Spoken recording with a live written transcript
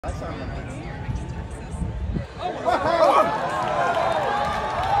It's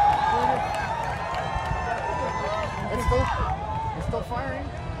still firing.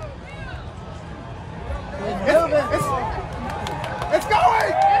 It's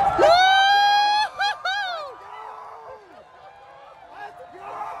going!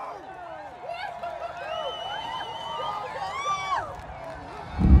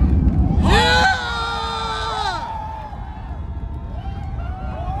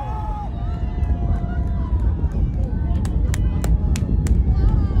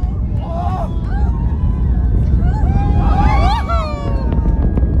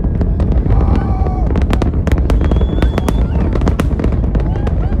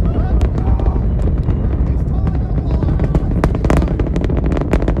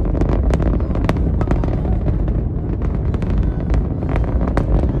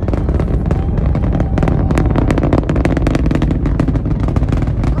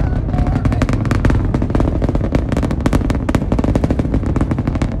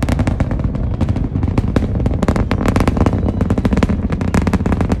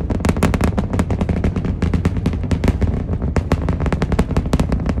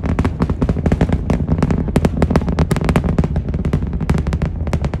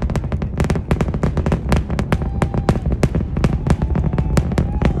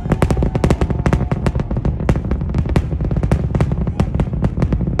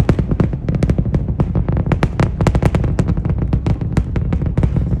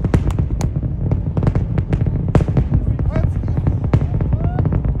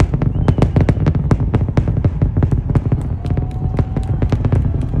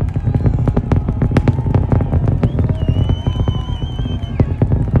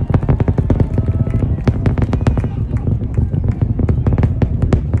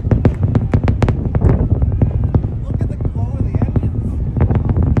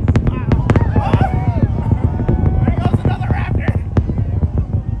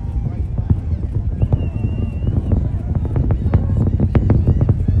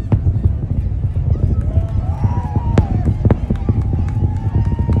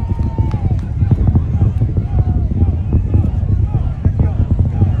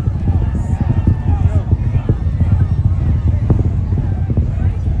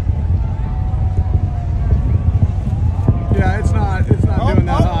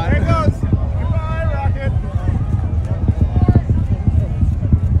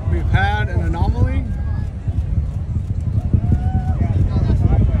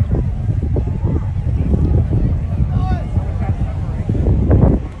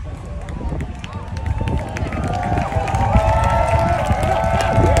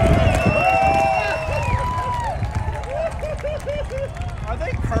 Are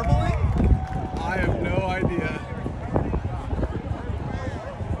they curbling? I have no idea.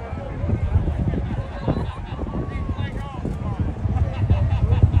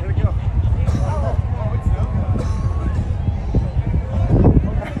 Where'd it go? Oh, it's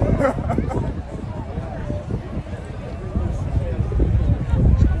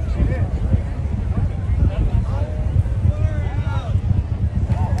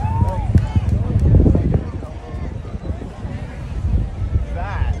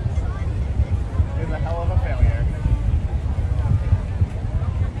That is a hell of a failure.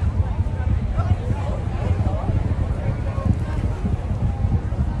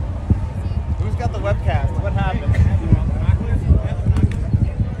 Who's got the webcast? What happened?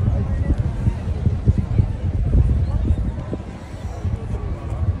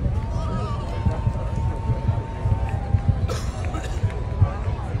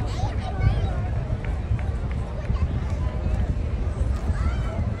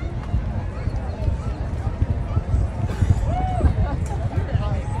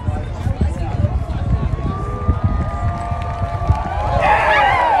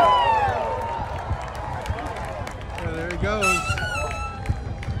 There it goes.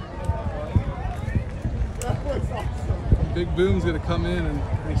 That was awesome. Big boom's gonna come in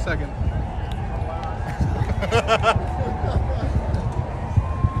any second.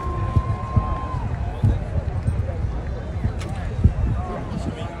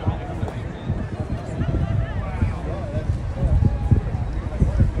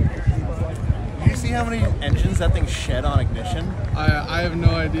 Do you see how many engines that thing shed on ignition? I have no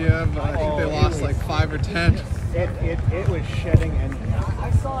idea, but I think they lost like 5 or 10. It was shedding engines. I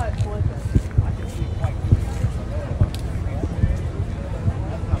saw it flip. I can see quite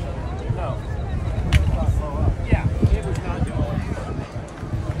No. Yeah, it was not going.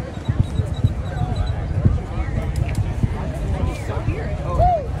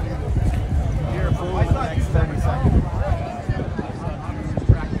 You're a fool in the next 30 seconds.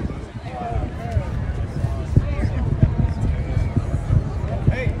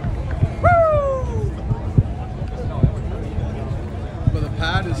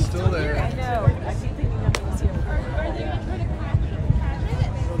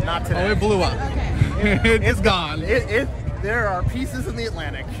 Not Oh, today. it blew up. It's gone. There are pieces in the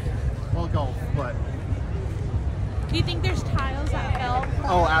Atlantic. Well, Gulf, but. Do you think there's tiles that fell?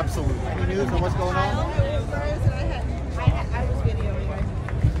 Oh, absolutely. Any news on what's going on?